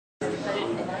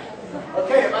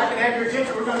have your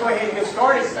attention, we're going to go ahead and get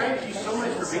started. Thank you so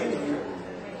much for being here.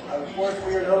 Of course,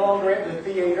 we are no longer at the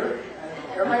theater.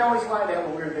 Everybody always find out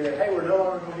when we're there. Hey, we're no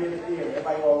longer going to be in the theater.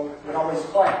 Everybody would always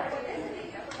clap.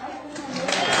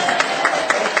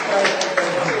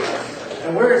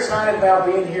 And we're excited about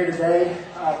being here today.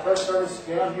 First service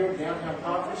down here at Downtown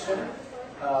Conference Center.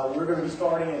 We're going to be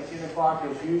starting at 10 o'clock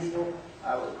as usual.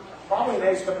 Probably the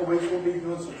next couple of weeks we'll be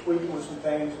doing some tweaking with some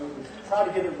things. We'll try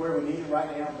to get it where we need it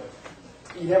right now, but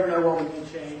you never know what we can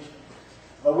change.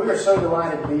 But we are so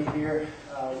delighted to be here.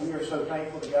 We are so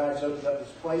thankful that God has opened up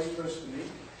this place for us to meet.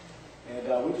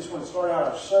 And we just want to start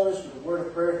out our service with a word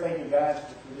of prayer, thanking God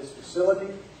for this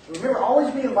facility. Remember,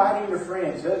 always be inviting your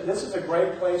friends. This is a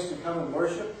great place to come and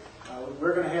worship.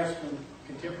 We're going to have some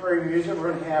contemporary music. We're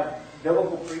going to have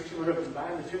biblical preaching. We're going to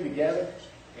combine the two together.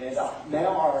 And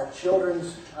now our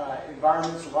children's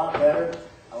environment's a lot better,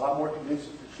 a lot more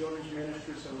conducive for children's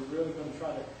ministry. So we're really going to try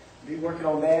to be working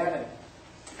on that. And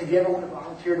if you ever want to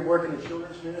volunteer to work in the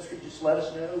children's ministry, just let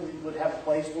us know. We would have a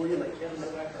place for you. Let Kevin know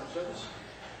after our service.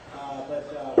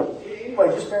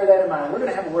 Anyway, just bear that in mind. We're going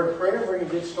to have a word of prayer. We're going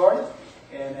to get started.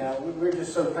 And we're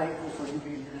just so thankful for you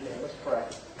being here today. Let's pray.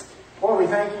 Lord, we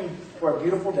thank you for a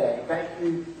beautiful day. Thank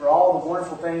you for all the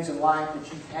wonderful things in life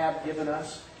that you have given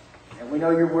us. And we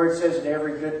know your word says that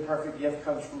every good and perfect gift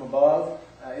comes from above,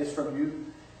 is from you.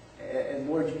 And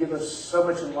Lord, you give us so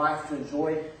much in life to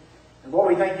enjoy. And Lord,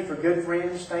 we thank you for good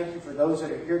friends. Thank you for those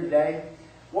that are here today.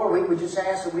 Lord, we just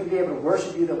ask that we'd be able to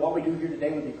worship you, that what we do here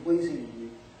today would be pleasing to you.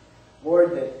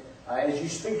 Lord, that as you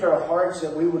speak to our hearts,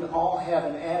 that we would all have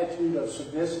an attitude of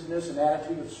submissiveness, an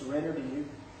attitude of surrender to you.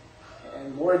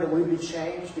 And Lord, that we'd be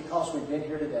changed because we've been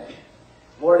here today.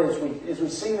 Lord, as we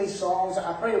sing these songs,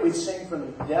 I pray that we sing from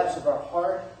the depths of our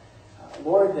heart.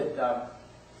 Lord, that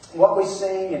what we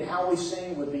sing and how we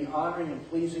sing would be honoring and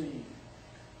pleasing to you.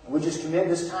 And we just commit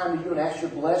this time to you and ask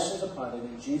your blessings upon it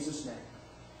in Jesus' name.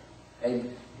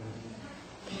 Amen.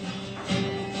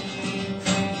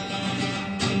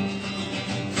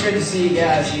 It's good to see you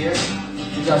guys here.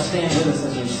 Would y'all stand with us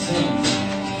as we sing?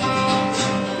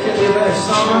 We're going to do another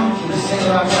song. We're going to sing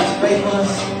about God's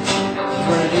faithfulness.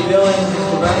 We're going to be building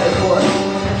just around that chorus.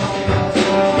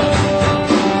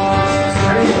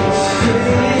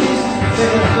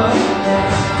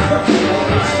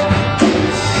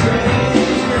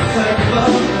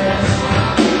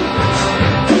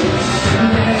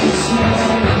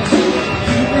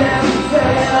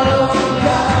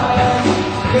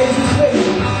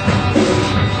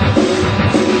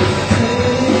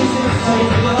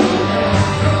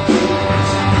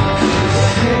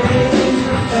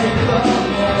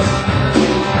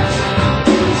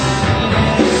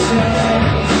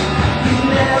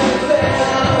 Never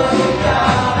fail,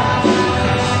 God.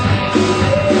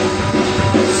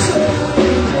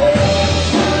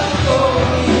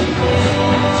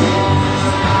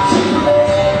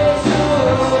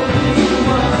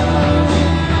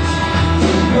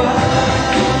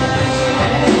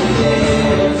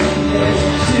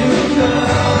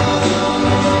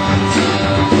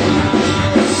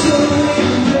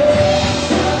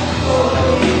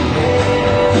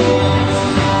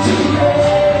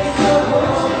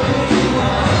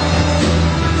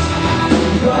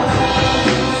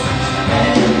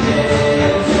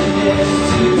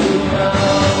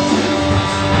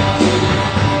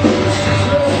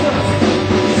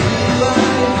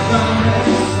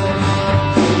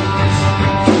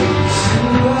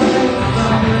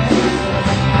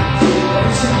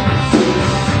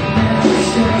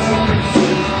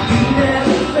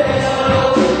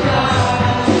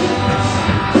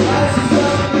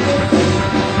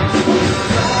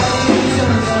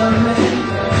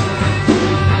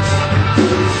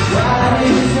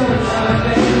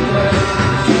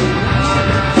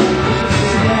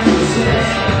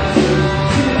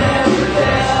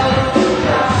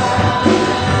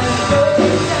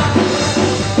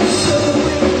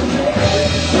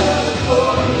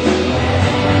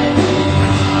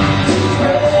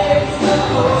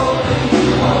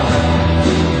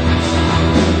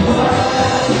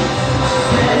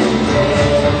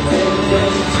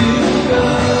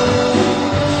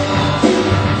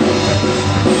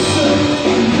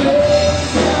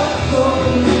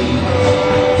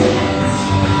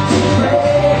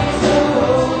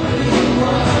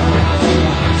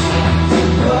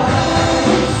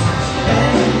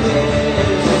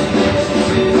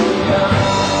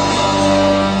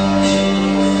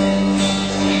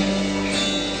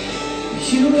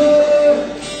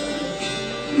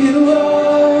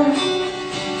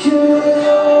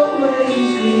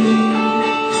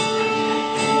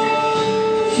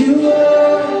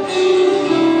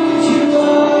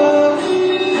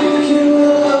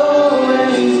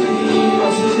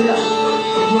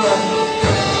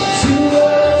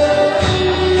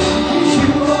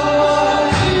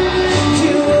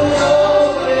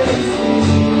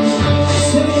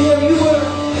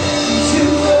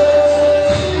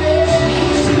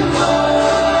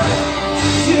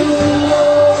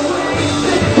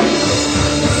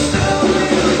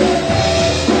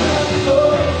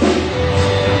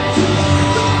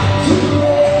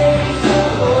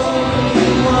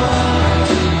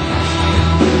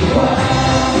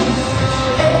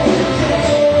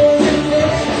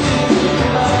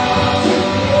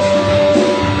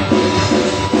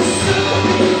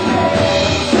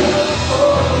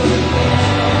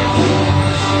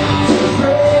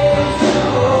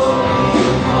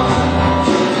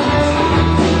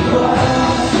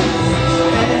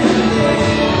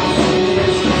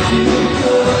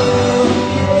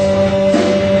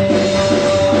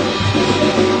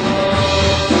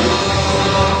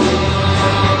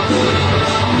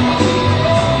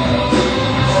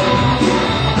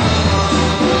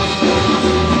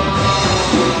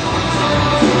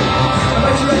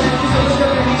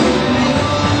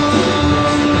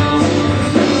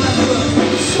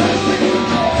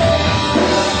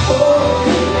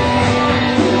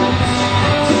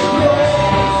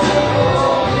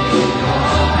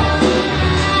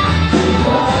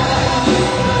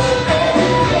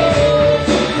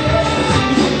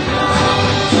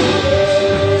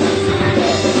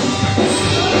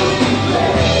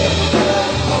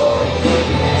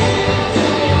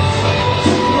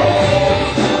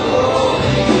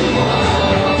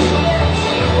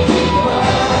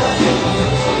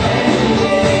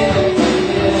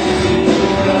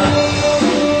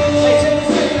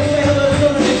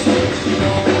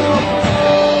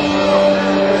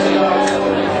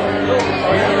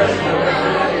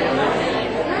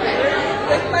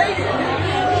 great.